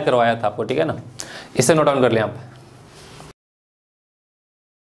 25 करवाया था आपको, ठीक है ना। इसे नोट डाउन कर लें आप।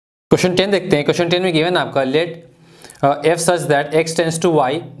 क्वेश्चन 10 देखते हैं। क्वेश्चन 10 में गिवन आपका late f such that x tends to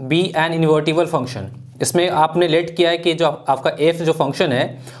y B N invertible function. इसमें आपने लेट किया है कि जो आपका f जो फंक्शन है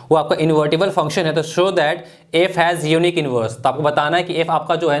वो आपका इन्वर्टिबल फंक्शन है, तो show that f has unique inverse. तो आपको बताना है कि f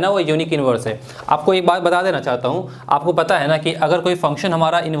आपका जो है ना वो यूनिक इन्वर्स है। आपको एक बात बता देना चाहता हूँ, आपको पता है ना कि अगर कोई फंक्शन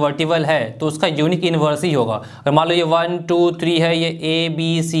हमारा इन्वर्टिबल है तो उसका यूनिक इन्वर्स ही होगा। अगर मान लो ये 1 2 3 है, ये a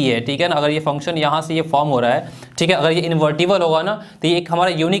b c है, ठीक है ना। अगर ये फंक्शन यहाँ से ये फॉर्म हो रहा है, ठीक है, अगर ये इन्वर्टिबल होगा ना तो ये एक हमारा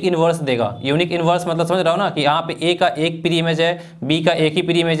यूनिक इन्वर्स देगा। यूनिक इन्वर्स मतलब समझ रहा हो ना कि यहाँ पे a का एक प्री इमेज है, b का एक ही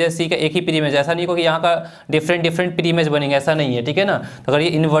प्री इमेज है, c का एक ही प्री इमेज है। ऐसा नहीं हो कि यहाँ का डिफरेंट प्री इमेज बनेंगे, ऐसा नहीं है, ठीक है ना। तो अगर ये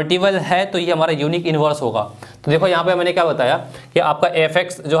इन्वर्टिबल है तो ये हमारा यूनिक इन्वर्स होगा। तो देखो यहाँ पे मैंने क्या बताया कि आपका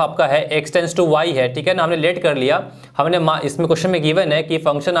fx जो आपका है x टेंड्स टू y है, ठीक है ना। हमने लेट कर लिया, हमने इसमें क्वेश्चन में गिवन है कि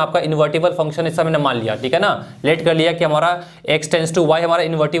फंक्शन आपका इन्वर्टिबल फंक्शन, इसका मैंने मान लिया, ठीक है ना। लेट कर लिया कि हमारा x टेंड्स टू y हमारा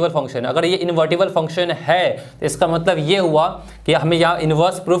इन्वर्टिबल फंक्शन है। अगर ये इन्वर्टिबल फंक्शन है तो इसका मतलब ये हुआ कि हमें यहाँ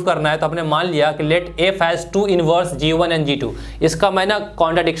इन्वर्स प्रूफ करना है। तो हमने मान लिया कि late f has to inverse g1 and g2। इसका मैं ना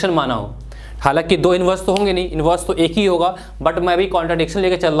कॉन्ट्राडिक्शन माना हूँ, हालांकि दो इन्वर्स तो होंगे नहीं, इन्वर्स तो एक ही होगा, बट मैं अभी कॉन्ट्राडिक्शन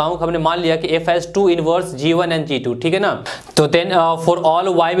लेके चल रहा हूँ। हमने मान लिया कि f has to inverse g1 and g2, ठीक है ना। तो then for all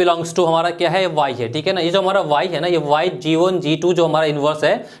y belongs to हमारा क्या है, y है, ठीक है ना। ये जो हमारा y है ना, ये y g1 g2 जो हमारा इन्वर्स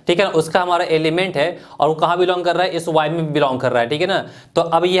है, ठीक है ना, उसका हमारा एलिमेंट है और वो कहाँ बिलोंग कर रहा है, इस y में बिलोंग कर रहा है, ठीक है ना। तो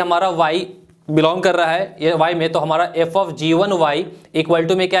अब ये हमारा y बिलोंग कर रहा है ये y में, तो हमारा f of g1y equal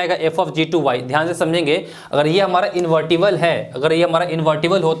to में क्या आएगा, f ऑफ g2y। ध्यान से समझेंगे, अगर ये हमारा इन्वर्टिबल है, अगर ये हमारा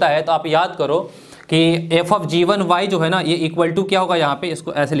इन्वर्टिबल होता है तो आप याद करो कि f ऑफ g1y जो है ना ये इक्वल टू क्या होगा, यहाँ पे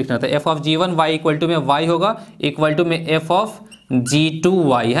इसको ऐसे लिखना था, f of g1y equal to में y होगा इक्वल टू में f ऑफ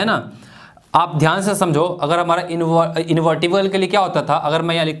g2y, है ना। आप ध्यान से समझो, अगर हमारा इन्वर्टिबल के लिए क्या होता था, अगर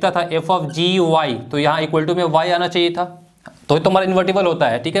मैं यहाँ लिखता था f ऑफ gy तो यहाँ इक्वल टू में y आना चाहिए था, तो हमारा इन्वर्टिबल होता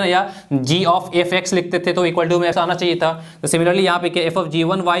है, ठीक है ना। या g ऑफ fx लिखते थे तो इक्वल टू में ऐसा आना चाहिए था। तो सिमिलरली यहाँ पे क्या, f of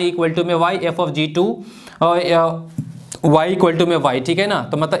g1y equal to में y, f of g2 y equal to में y, ठीक है ना।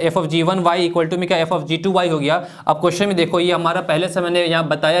 तो मतलब f of g1y equal to में क्या, f ऑफ g2y हो गया। अब क्वेश्चन में देखो, ये हमारा पहले से मैंने यहाँ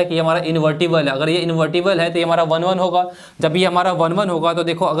बताया कि हमारा इन्वर्टिबल है। अगर ये इन्वर्टिबल है तो ये हमारा 1 1 होगा। जब ये हमारा 1 1 होगा तो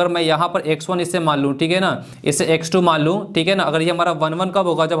देखो, अगर मैं यहाँ पर x1 इससे मान लूँ, ठीक है ना, इससे x2 मान लूँ, ठीक है ना। अगर ये हमारा 1 1 कब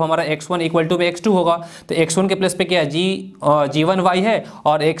होगा, जब हमारा x1 इक्वल टू में x2 होगा। तो x1 के प्लेस पे क्या है, g1y है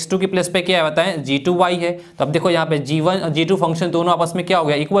और x2 के प्लेस पे क्या है बताएं, g2y है। तो अब देखो यहाँ पे g1 और g2 फंक्शन दोनों आपस में क्या हो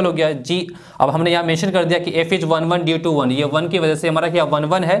गया, इक्वल हो गया। अब हमने यहाँ मेंशन कर दिया कि f इज 1 1 ड्यू टू 1 ये 1 की वजह से हमारा क्या 1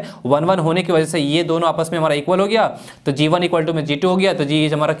 1 है, 1 1 होने की वजह से ये दोनों आपस में हमारा इक्वल हो गया, तो G1 इक्वल टू में G2 हो गया, तो G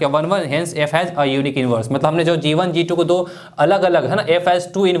इज हमारा क्या 1 1, hence F has a unique inverse. मतलब हमने जो G1 G2 को दो अलग अलग है ना, F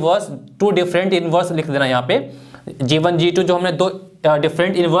has to inverse, to different inverse लिख देना यहाँ पे। G1 G2 जो हमने दो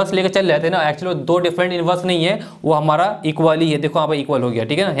डिफरेंट इनवर्स लेकर चल रहे थे ना, एक्चुअली दो डिफरेंट इनवर्स नहीं है, वो हमारा इक्वल ही है, देखो यहाँ पे इक्वल हो गया,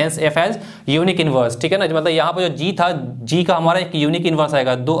 ठीक है ना, hence F has unique inverse, ठीक है ना, मतलब यहाँ पे जो G था, G का हमारा एक यूनिक इनवर्स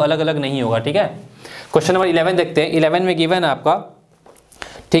आएगा, दो अलग अलग नहीं होगा, ठीक है। क्वेश्चन नंबर 11 देखते हैं। 11 में गिवन है आपका,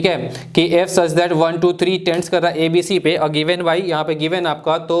 ठीक है, कि F सच दैट 1 2 3 टेंड्स कर रहा है ABC पे, और गिवन बाई यहाँ पे गिवन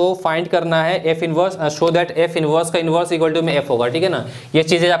आपका, तो फाइंड करना है F inverse, show that F inverse का इनवर्स इक्वल टू में F होगा, ठीक है ना। ये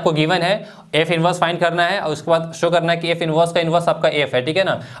चीज़ें आपको गिवन है, F इनवर्स फाइंड करना है और उसके बाद शो करना है कि F इनवर्स का इनवर्स आपका F है, ठीक है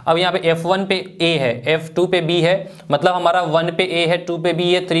ना। अब यहाँ पे F1 पे A है, F2 पे B है, मतलब हमारा 1 पे A है, 2 पे B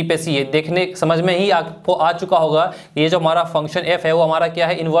है, 3 पे C है। देखने समझ में ही आपको आ चुका होगा, ये जो हमारा फंक्शन F है वो हमारा क्या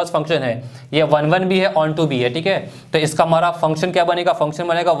है, इनवर्स फंक्शन है, ये 1 1 भी है, ऑन 2 भी है, ठीक है। तो इसका हमारा फंक्शन क्या बनेगा, फंक्शन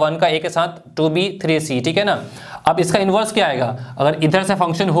बनेगा 1 का A के साथ 2B 3C, ठीक है ना। अब इसका इनवर्स क्या आएगा, अगर इधर से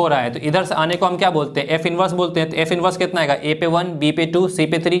फंक्शन हो रहा है तो इधर से आने को हम क्या बोलते हैं, F इनवर्स बोलते हैं। तो F इनवर्स कितना आएगा, A पे 1, B पे 2, C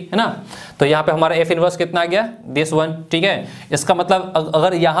पे 3, है ना। तो यहाँ पे हमारा F इनवर्स कितना आ गया, दिस 1, ठीक है। इसका मतलब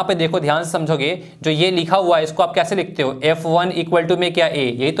अगर यहाँ पे देखो ध्यान से समझोगे, जो ये लिखा हुआ है इसको आप कैसे लिखते हो, F1 इक्वल टू में क्या A,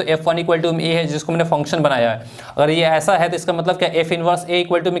 यही तो F1 इक्वल टू में A है जिसको मैंने फंक्शन बनाया है। अगर ये ऐसा है तो इसका मतलब क्या, F inverse A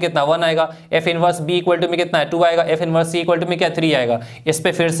equal to में कितना 1 आएगा, F inverse B equal to में कितना है 2 आएगा, F inverse C equal to में क्या 3 आएगा। इस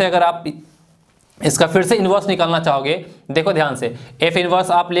पे फिर से अगर आप इसका फिर से इन्वर्स निकालना चाहोगे, देखो ध्यान से, F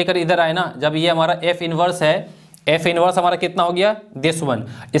इन्वर्स आप लेकर इधर आए ना, जब ये हमारा F इन्वर्स है, F इन्वर्स हमारा कितना हो गया, दिस 1,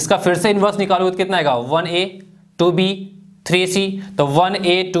 इसका फिर से इन्वर्स निकालोगे तो कितना आएगा, 1A 2B 3C, तो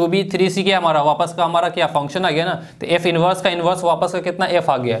 1A 2B 3C क्या हमारा वापस का हमारा क्या फंक्शन आ गया ना। तो F इन्वर्स का इन्वर्स वापस का कितना F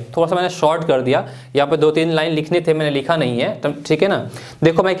आ गया। थोड़ा सा मैंने शॉर्ट कर दिया, यहाँ पे 2-3 लाइन लिखने थे, मैंने लिखा नहीं है, तो ठीक है ना।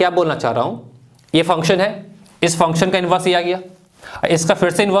 देखो मैं क्या बोलना चाह रहा हूँ, ये फंक्शन है, इस फंक्शन का इन्वर्स ये आ गया, इसका फिर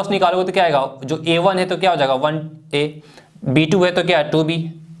से इन्वर्स निकालोगे तो क्या आएगा, जो A1 है तो क्या हो जाएगा 1A, B2 है तो क्या 2B,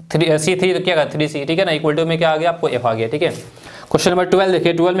 C3 तो क्या आएगा 3C, ठीक है ना, इक्वल टू में क्या आ गया आपको F आ गया, ठीक है। क्वेश्चन नंबर 12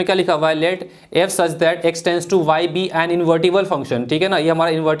 देखिए, 12 में क्या लिखा हुआ है, late F such that x tends to y B N invertible function, ठीक है ना, ये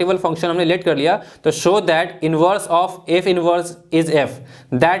हमारा इन्वर्टिबल फंक्शन हमने लेट कर लिया। तो show that inverse of F inverse is F,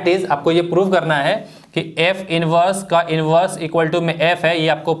 that is आपको ये प्रूव करना है कि F इनवर्स का इनवर्स इक्वल टू में F है, ये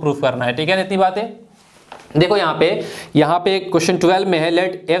आपको प्रूव करना है, ठीक है ना। इतनी बातें देखो यहाँ पे क्वेश्चन 12 में है,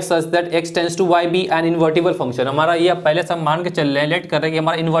 late F such that x tends to y B N invertible function. हमारा ये पहले से हम मान के चल रहे हैं, लेट कर रहे हैं कि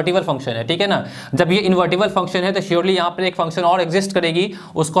हमारा इन्वर्टिबल फंक्शन है, ठीक है ना। जब ये इन्वर्टिबल फंक्शन है तो श्योरली यहाँ पर एक फंक्शन और एग्जिस्ट करेगी,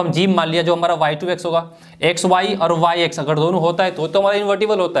 उसको हम जी मान लिया, जो हमारा y2x होगा, xy और yx अगर दोनों होता है तो हमारा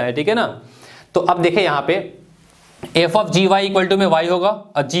इन्वर्टिबल होता है, ठीक है ना। तो अब देखें यहाँ पे f of ji Y equal to में y होगा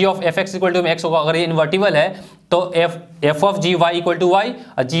और g of F x equal to में x होगा। अगर ये इन्वर्टिबल है तो f of ji Y equal to Y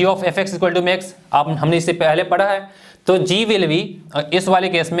और g of F x equal to में x, आप हमने इससे पहले पढ़ा है। तो g विल बी, इस वाले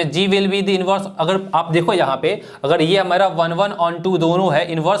केस में g will be the inverse. अगर आप देखो यहाँ पे, अगर ये हमारा 1 1 ऑन 2 दोनों है,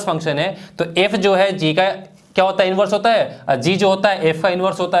 इनवर्स फंक्शन है, तो f जो है g का क्या होता है, इनवर्स होता है, g जो होता है f का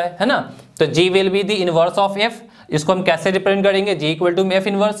इनवर्स होता है ना। तो g will be the inverse of f, इसको हम कैसे रिप्रेजेंट करेंगे, g इक्वल टू में f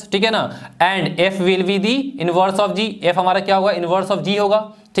इनवर्स, ठीक है ना। And f will be the inverse of g, f हमारा क्या होगा, इनवर्स ऑफ g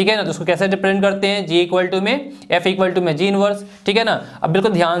होगा, ठीक है ना। तो उसको कैसे रिप्रेजेंट करते हैं, g इक्वल टू में f इक्वल टू में g इनवर्स, ठीक है ना। अब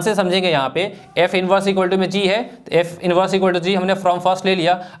बिल्कुल ध्यान से समझेंगे, यहाँ पे f इनवर्स इक्वल टू में g है, तो f inverse equal to g हमने फ्रॉम फर्स्ट ले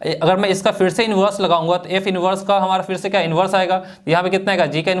लिया। अगर मैं इसका फिर से इनवर्स लगाऊंगा तो f इनवर्स का हमारा फिर से क्या इनवर्स आएगा, तो यहाँ पे कितना आएगा,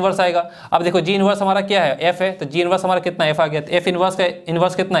 g का इनवर्स आएगा। अब देखो g इनवर्स हमारा क्या है, f है, तो g इनवर्स हमारा कितना f आ गया, तो f इनवर्स का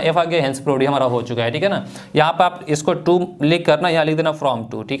इनवर्स कितना f आ गया, हेंस प्रूव्ड हमारा हो चुका है, ठीक है ना। यहाँ पे आप इसको 2 लिख करना, यहाँ लिख देना फ्रॉम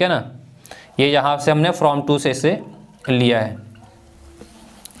 2, ठीक है ना। ये यहाँ से हमने फ्रॉम 2 से इसे लिया है।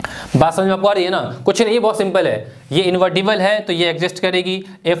 बात समझ में आपको आ रही है ना, कुछ नहीं, बहुत सिंपल है। ये इन्वर्टिबल है तो ये एग्जिस्ट करेगी,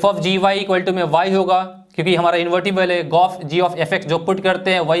 f of ji Y equal to में y होगा, क्योंकि हमारा इन्वर्टिबल है, Gauff ji of F x जो पुट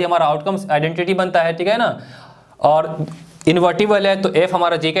करते हैं वही हमारा आउटकम्स आइडेंटिटी बनता है, ठीक है ना। और इन्वर्टिबल है तो f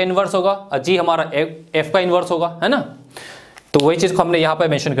हमारा g का इन्वर्स होगा और g हमारा f का इन्वर्स होगा, है ना। तो वही चीज़ को हमने यहाँ पर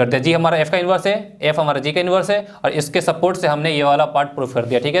मेंशन कर दिया, g हमारा f का इन्वर्स है, f हमारा g का इन्वर्स है, और इसके सपोर्ट से हमने ये वाला पार्ट प्रूफ कर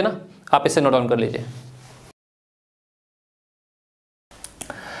दिया, ठीक है ना। आप इसे नोट डाउन कर लीजिए।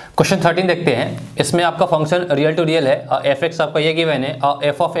 क्वेश्चन 13 देखते हैं, इसमें आपका फंक्शन रियल टू रियल है और एफ एक्स आपका ये गिवन है और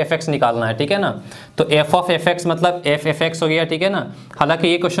एफ ऑफ एफ एक्स निकालना है, ठीक है ना। तो एफ ऑफ एफ एक्स मतलब एफ एफ एक्स हो गया, ठीक है ना। हालांकि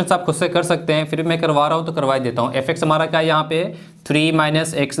ये क्वेश्चन आप खुद से कर सकते हैं, फिर मैं करवा रहा हूँ तो करवा देता हूँ। एफ एक्स हमारा क्या यहाँ पे 3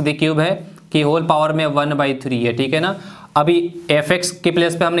 माइनस एक्स द क्यूब है कि होल पावर में 1/3 है, ठीक है ना। अभी एफ एक्स के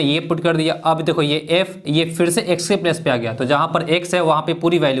प्लेस पे हमने ये पुट कर दिया। अब देखो ये एफ, ये फिर से एक्स के प्लेस पे आ गया, तो जहाँ पर एक्स है वहाँ पे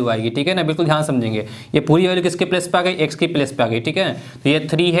पूरी वैल्यू आएगी, ठीक है ना। बिल्कुल ध्यान समझेंगे, ये पूरी वैल्यू किसके प्लेस पे आ गई, एक्स के प्लेस पे आ गई, ठीक है। तो ये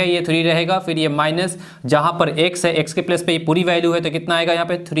 3 है, ये 3 रहेगा, फिर ये माइनस, जहाँ पर एक्स है एक्स के प्लेस पे ये पूरी वैल्यू है, तो कितना आएगा यहाँ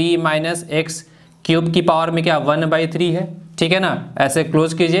पे 3 माइनस एक्स क्यूब की पावर में क्या 1/3 है, ठीक है ना, ऐसे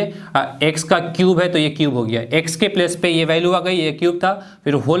क्लोज कीजिए। x का क्यूब है तो ये क्यूब हो गया, x के प्लेस पे ये वैल्यू आ गई, ये क्यूब था,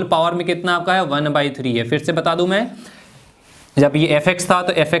 फिर होल पावर में कितना आपका है 1/3 है। फिर से बता दूं मैं, जब ये fx था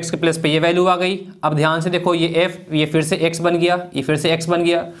तो fx के प्लेस पे ये वैल्यू आ गई। अब ध्यान से देखो ये f ये फिर से x बन गया, ये फिर से x बन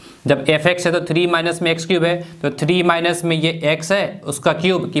गया। जब fx है तो 3 माइनस में x क्यूब है, तो 3 माइनस में ये x है उसका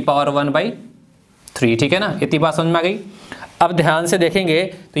क्यूब की पावर 1/3, ठीक है ना, इतनी बात समझ में आ गई। अब ध्यान से देखेंगे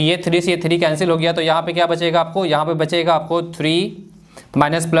तो ये 3 से ये 3 कैंसिल हो गया, तो यहाँ पे क्या बचेगा आपको, यहाँ पे बचेगा आपको 3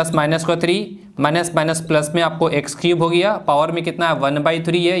 माइनस प्लस माइनस को 3 माइनस माइनस प्लस में आपको x क्यूब हो गया, पावर में कितना है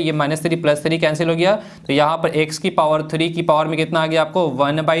 1/3 है, ये -3 प्लस 3 कैंसिल हो गया, तो यहाँ पर x की पावर 3 की पावर में कितना आ गया आपको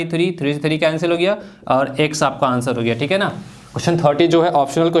 1/3, 3 से 3 कैंसिल हो गया और x आपका आंसर हो गया, ठीक है ना। क्वेश्चन 30 जो है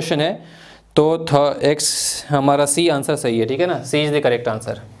ऑप्शनल क्वेश्चन है, तो x हमारा सी आंसर सही है, ठीक है ना, सी is the correct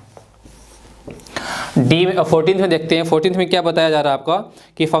answer. D में 14th में देखते हैं, 14th में क्या बताया जा रहा है आपका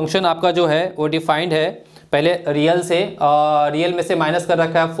कि फंक्शन आपका जो है वो डिफाइंड है, पहले रियल से रियल में से माइनस कर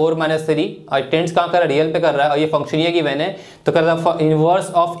रखा है 4 - 3 और टेंस कहाँ कर रहा है रियल पे कर रहा है, और ये फंक्शन ये गिवन है तो कर रहा है inverse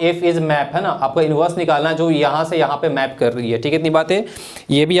of F is map, है ना, आपको इनवर्स निकालना है जो यहाँ से यहाँ पे मैप कर रही है, ठीक है, इतनी बातें,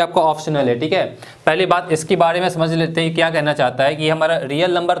 ये भी आपका ऑप्शनल है, ठीक है। पहली बात इसके बारे में समझ लेते हैं क्या कहना चाहता है कि हमारा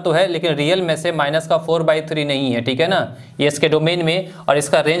रियल नंबर तो है लेकिन रियल में से माइनस का 4/3 नहीं है, ठीक है ना, ये इसके डोमेन में, और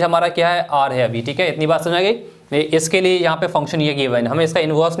इसका रेंज हमारा क्या है r है अभी, ठीक है, इतनी बात समझ आ गई। इसके लिए यहाँ पे फंक्शन ये गिवन है, हमें इसका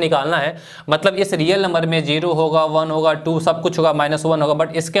इनवर्स निकालना है, मतलब इस रियल नंबर में 0 होगा 1 होगा 2 सब कुछ होगा -1 होगा,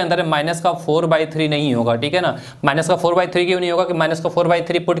 बट इसके अंदर माइनस का 4/3 नहीं होगा, ठीक है ना। माइनस का 4/3 क्यों नहीं होगा कि माइनस का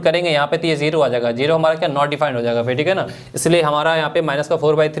 4/3 पुट करेंगे यहाँ पे तो ये 0 आ जाएगा, 0 हमारा क्या नॉट डिफाइंड हो जाएगा फिर, ठीक है ना, इसलिए हमारा यहाँ पे माइनस का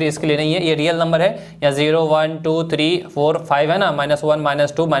 4/3 इसके लिए नहीं है, ये रियल नंबर है, या 0 1 2 3 4 5 है ना, -1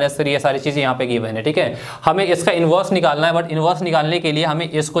 -2 -3 ये सारी चीज़ें यहाँ पे गिवन है, ठीक है। हमें इसका इनवर्स निकालना है, बट इनवर्स निकालने के लिए हमें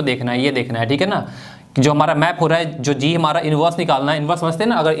इसको देखना है, ये देखना है, ठीक है ना, जो हमारा मैप हो रहा है, जो जी हमारा इनवर्स निकालना है, इनवर्स समझते हैं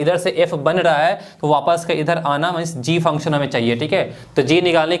ना, अगर इधर से एफ बन रहा है तो वापस का इधर आना मीन्स जी फंक्शन हमें चाहिए, ठीक है। तो जी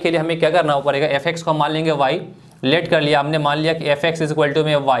निकालने के लिए हमें क्या करना पड़ेगा, एफ एक्स को मान लेंगे वाई, लेट कर लिया हमने, मान लिया कि F x is equal to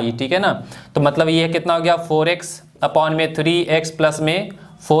में वाई, ठीक है ना, तो मतलब ये कितना हो गया 4x अपॉन में 3x प्लस में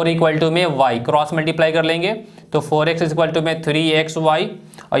 4 इक्वल टू में y, क्रॉस मल्टीप्लाई कर लेंगे तो 4x इज इक्वल टू में 3xy,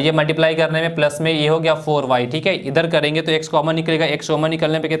 और ये मल्टीप्लाई करने में प्लस में ये हो गया 4y, ठीक है। इधर करेंगे तो x कॉमन निकलेगा, x कॉमन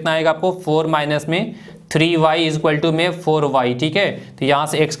निकलने पे कितना आएगा आपको 4 माइनस में 3y इज इक्वल टू में 4y, ठीक है। तो यहाँ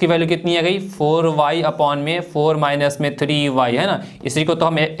से x की वैल्यू कितनी आ गई 4y अपॉन में 4 माइनस में 3y, है ना, इसी को तो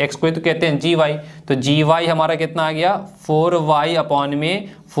हम x को तो कहते हैं gy, तो gy हमारा कितना आ गया 4y अपॉन में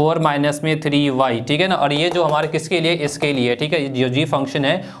 4 माइनस में 3y, ठीक है ना। और ये जो हमारे किसके लिए, इसके लिए, ठीक है, जो जी फंक्शन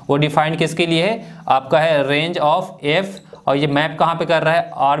है वो डिफाइंड किसके लिए है, आपका है रेंज ऑफ f, और ये मैप कहाँ पे कर रहा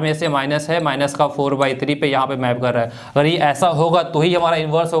है r में से माइनस है, माइनस का 4/3 पे यहाँ पे मैप कर रहा है। अगर ये ऐसा होगा तो ही हमारा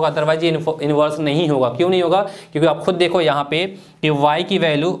इन्वर्स होगा, अदरवाइज ये इन्वर्स नहीं होगा। क्यों नहीं होगा, क्योंकि आप खुद देखो यहाँ पे कि y की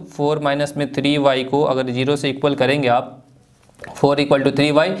वैल्यू 4 माइनस में 3y को अगर 0 से इक्वल करेंगे आप 4 equal to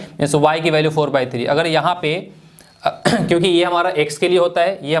 3y means y की वैल्यू 4/3, अगर यहाँ पे क्योंकि ये हमारा x के लिए होता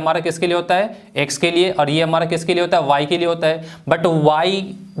है, ये हमारा किसके लिए होता है x के लिए, और ये हमारा किसके लिए होता है y के लिए होता है, बट y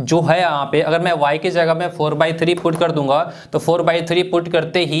जो है यहाँ पे अगर मैं y की जगह में 4/3 पुट कर दूंगा तो 4/3 पुट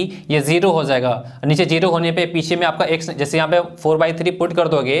करते ही ये 0 हो जाएगा, नीचे 0 होने पे पीछे में आपका x, जैसे यहाँ पे 4/3 पुट कर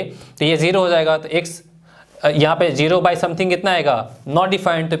दोगे तो ये 0 हो जाएगा, तो x यहाँ पे 0 बाई समथिंग कितना आएगा नॉट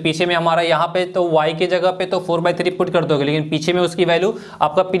डिफाइंड, तो पीछे में हमारा यहाँ पे तो y की जगह पे तो 4/3 पुट कर दोगे, लेकिन पीछे में उसकी वैल्यू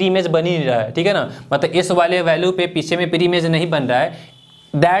आपका प्री इमेज बन ही नहीं रहा है, ठीक है ना, मतलब इस वाले वैल्यू पे पीछे में प्री इमेज नहीं बन रहा है।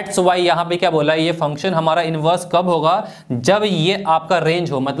 दैट्स वाई यहाँ पे क्या बोला, ये फंक्शन हमारा इन्वर्स कब होगा, जब ये आपका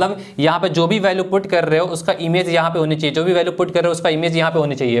रेंज हो, मतलब यहाँ पे जो भी वैल्यू पुट कर रहे हो उसका इमेज यहाँ पे होनी चाहिए, जो भी वैल्यू पुट कर रहे हो उसका इमेज यहाँ पे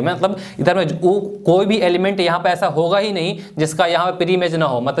होनी चाहिए, मतलब इधर में कोई भी एलिमेंट यहाँ पे ऐसा होगा ही नहीं जिसका यहाँ पे प्री इमेज ना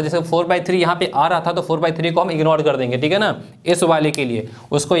हो, मतलब जैसे 4/3 यहाँ पे आ रहा था तो 4/3 को हम इग्नोर कर देंगे, ठीक है ना, इस वाले के लिए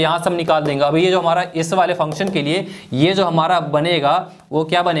उसको यहाँ से हम निकाल देंगे। अब ये जो हमारा इस वाले फंक्शन के लिए ये जो हमारा बनेगा वो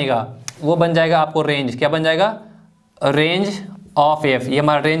क्या बनेगा, वो बन जाएगा आपको रेंज, क्या बन जाएगा रेंज ऑफ एफ, ये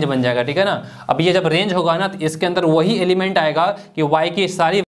हमारा रेंज बन जाएगा, ठीक है ना। अब ये जब रेंज होगा ना तो इसके अंदर वही एलिमेंट आएगा कि y की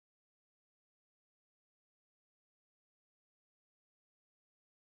सारी